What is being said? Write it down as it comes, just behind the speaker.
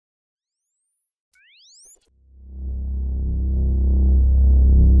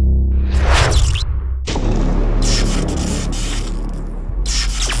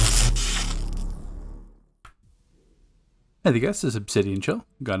Hey there guys, this is Obsidian Chill.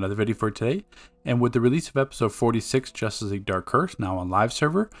 Got another video for today, and with the release of episode 46, Justice League Dark Curse, now on live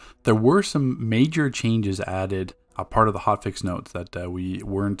server, there were some major changes added, part of the hotfix notes that we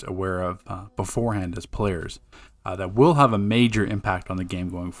weren't aware of beforehand as players, that will have a major impact on the game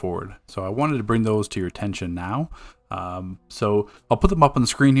going forward. So I wanted to bring those to your attention now. So I'll put them up on the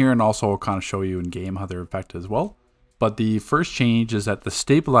screen here, and also I'll kind of show you in game how they're affected as well. But the first change is that the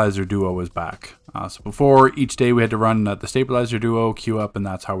stabilizer duo is back. So before, each day we had to run the stabilizer duo, queue up, and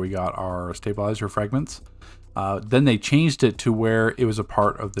that's how we got our stabilizer fragments. Then they changed it to where it was a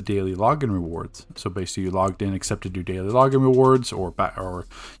part of the daily login rewards. So basically you logged in, accepted your daily login rewards, or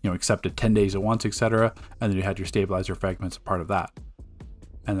accepted 10 days at once, etc. And then you had your stabilizer fragments a part of that.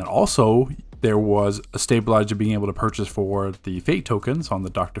 And then also there was a stabilizer being able to purchase for the Fate tokens on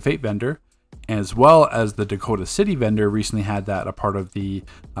the Dr. Fate vendor, as well as the Dakota City vendor recently had that a part of the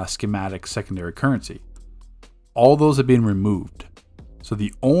schematic secondary currency. All those have been removed. So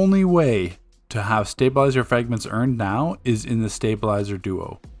the only way to have stabilizer fragments earned now is in the stabilizer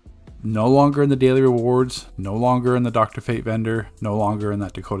duo. No longer in the daily rewards, no longer in the Dr. Fate vendor, no longer in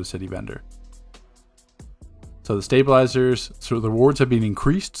that Dakota City vendor. So the stabilizers, so the rewards have been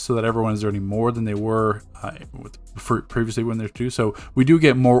increased so that everyone is earning more than they were previously when they're due. So we do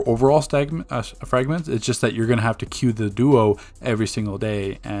get more overall fragments. It's just that you're going to have to queue the duo every single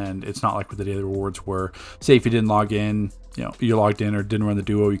day. And it's not like with the daily rewards where, say if you didn't log in, you logged in or didn't run the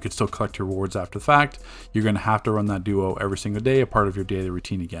duo, you could still collect your rewards after the fact. You're going to have to run that duo every single day, a part of your daily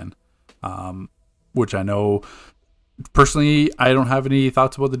routine again. Which I know, personally, I don't have any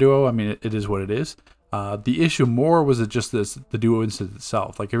thoughts about the duo. I mean, it is what it is. The issue more was just the duo instance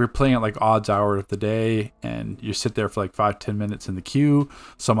itself. Like if you're playing at like odds hour of the day and you sit there for like 5-10 minutes in the queue,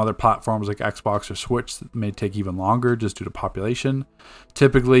 some other platforms like Xbox or Switch may take even longer just due to population.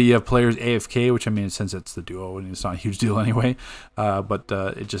 Typically you have players AFK, which I mean, since it's the duo and it's not a huge deal anyway, but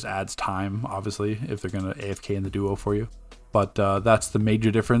it just adds time, obviously, if they're going to AFK in the duo for you. But that's the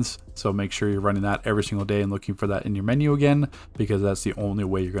major difference. So make sure you're running that every single day and looking for that in your menu again, because that's the only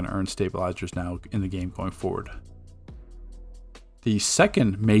way you're going to earn stabilizers now in the game going forward. The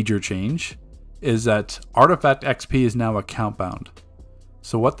second major change is that artifact XP is now account bound.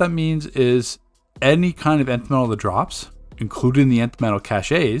 So what that means is any kind of nth metal that drops, including the nth metal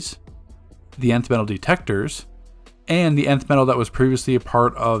caches, the nth metal detectors, and the nth metal that was previously a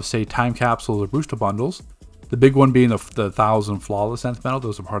part of, say, time capsules or booster bundles. The big one being the 1,000 flawless nth metal,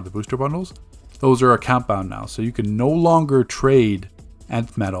 those are part of the booster bundles. Those are account bound now, so you can no longer trade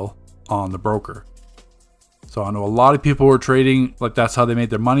nth metal on the broker. So I know a lot of people were trading, like that's how they made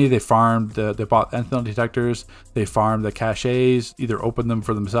their money. They farmed, they bought nth metal detectors, they farmed the caches, either opened them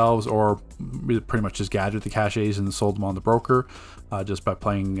for themselves or pretty much just gathered the caches and sold them on the broker just by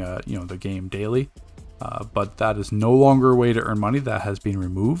playing the game daily. But that is no longer a way to earn money. That has been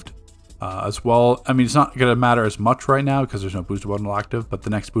removed. As well, I mean, it's not going to matter as much right now because there's no booster bundle active, but the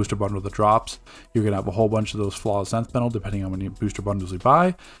next booster bundle that drops, you're going to have a whole bunch of those flawless nth metal depending on how many booster bundles you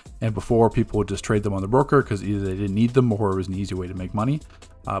buy. And before, people would just trade them on the broker because either they didn't need them or it was an easy way to make money.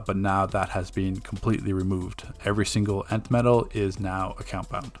 But now that has been completely removed. Every single nth metal is now account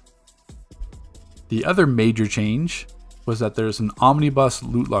bound. The other major change was that there's an omnibus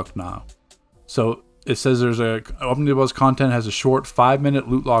loot lock now. So it says there's a omnibus content has a short 5-minute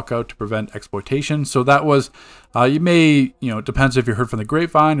loot lockout to prevent exploitation. So that was, you may, it depends if you heard from the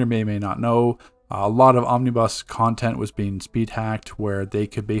grapevine or may not know. A lot of omnibus content was being speed hacked where they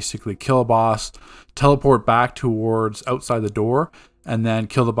could basically kill a boss, teleport back towards outside the door, and then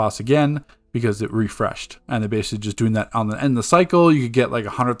kill the boss again because it refreshed. And they're basically just doing that on the end of the cycle. You could get like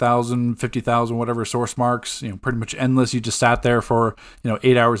 100,000, 50,000, whatever source marks, pretty much endless. You just sat there for,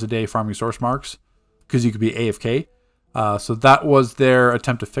 8 hours a day farming source marks, because you could be AFK. So that was their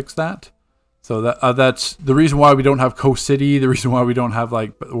attempt to fix that. So that's the reason why we don't have Coast City, the reason why we don't have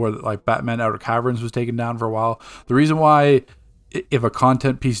like Batman Outer Caverns was taken down for a while. The reason why if a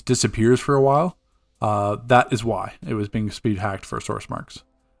content piece disappears for a while, that is why it was being speed hacked for source marks.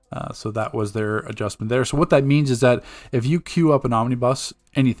 So that was their adjustment there. So what that means is that if you queue up an omnibus,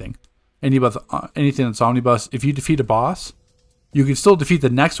 anything that's omnibus, if you defeat a boss, you can still defeat the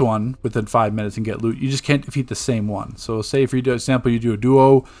next one within 5 minutes and get loot. You just can't defeat the same one. So say for example, you do a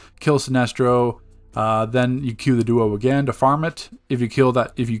duo, kill Sinestro, then you queue the duo again to farm it. If you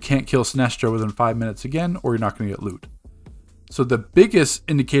can't kill Sinestro within 5 minutes again, or you're not going to get loot. So the biggest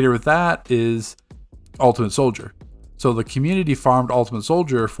indicator with that is Ultimate Soldier. So the community farmed Ultimate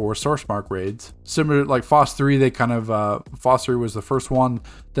Soldier for source mark raids. Similar like FOSS 3, they kind of, FOSS 3 was the first one,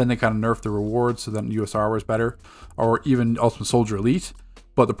 then they kind of nerfed the rewards, so then USR was better, or even Ultimate Soldier Elite.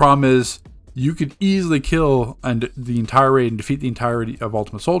 But the problem is you could easily kill and the entire raid and defeat the entirety of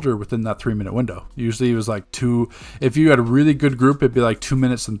Ultimate Soldier within that 3-minute window. Usually it was like if you had a really good group, it'd be like 2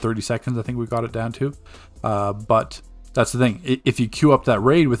 minutes and 30 seconds. I think we got it down to. But that's the thing. If you queue up that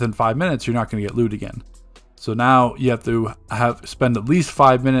raid within 5 minutes, you're not going to get loot again. So now you have to spend at least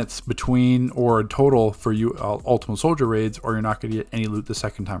 5 minutes between or in total for you Ultimate Soldier raids, or you're not going to get any loot the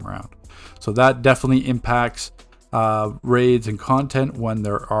second time around. So that definitely impacts raids and content when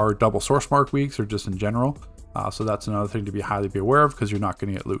there are double source mark weeks or just in general. So that's another thing to highly be aware of, because you're not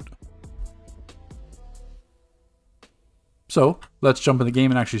going to get loot. So let's jump in the game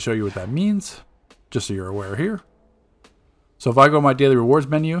and actually show you what that means, just so you're aware here. So if I go to my daily rewards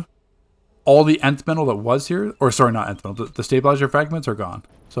menu, all the nth metal that was here, or sorry, not nth metal, the stabilizer fragments are gone.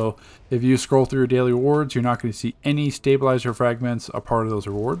 So if you scroll through your daily rewards, you're not going to see any stabilizer fragments a part of those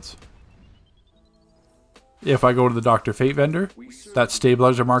rewards. If I go to the Dr. Fate vendor, that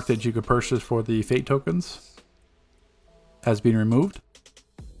stabilizer mark that you could purchase for the Fate tokens has been removed.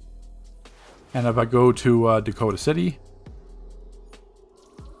 And if I go to Dakota City,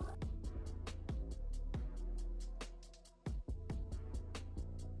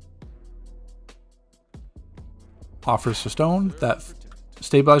 offers to stone, that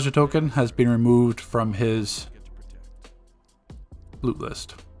stabilizer token has been removed from his loot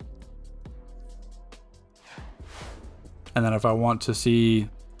list. And then if I want to see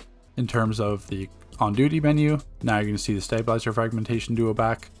in terms of the on duty menu, now you're going to see the stabilizer fragmentation duo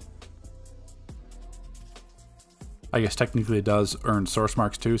back. I guess technically it does earn source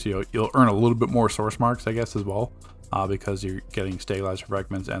marks too, so you'll earn a little bit more source marks, I guess, as well, because you're getting stabilizer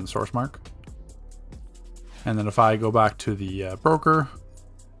fragments and the source mark. And then if I go back to the broker,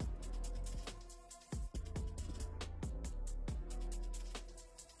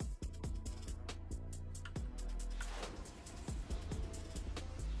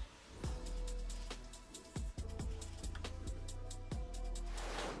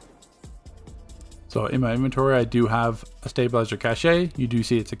 so in my inventory, I do have a stabilizer cache. You do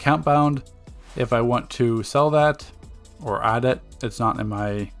see it's account bound. If I want to sell that or add it, it's not in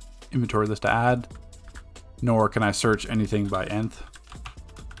my inventory list to add, nor can I search anything by nth.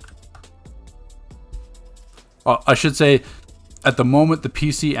 I should say, at the moment, the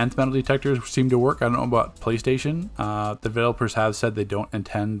PC nth metal detectors seem to work. I don't know about PlayStation. The developers have said they don't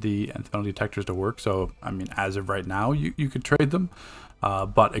intend the nth metal detectors to work. So, I mean, as of right now, you could trade them.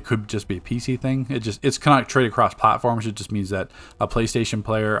 But it could just be a PC thing. It's cannot trade across platforms. It just means that a PlayStation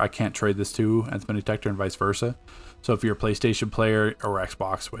player, I can't trade this to nth metal detector and vice versa. So if you're a PlayStation player or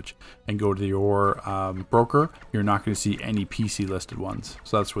Xbox Switch and go to your broker, you're not going to see any PC listed ones.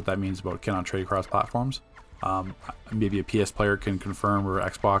 So that's what that means about cannot trade across platforms. Maybe a PS player can confirm, or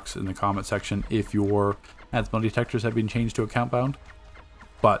Xbox in the comment section, if your nth metal detectors have been changed to account bound.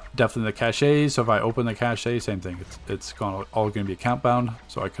 But definitely the caches, so if I open the cache, same thing. It's all going to be account bound,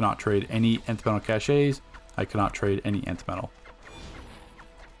 so I cannot trade any nth metal caches. I cannot trade any nth metal.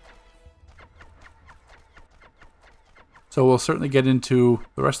 So we'll certainly get into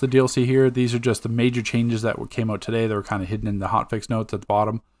the rest of the DLC here. These are just the major changes that came out today. They were kind of hidden in the hotfix notes at the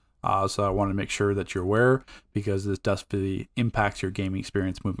bottom. So I want to make sure that you're aware, because this definitely impacts your gaming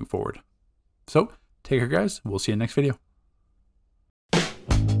experience moving forward. So take care, guys. We'll see you in the next video.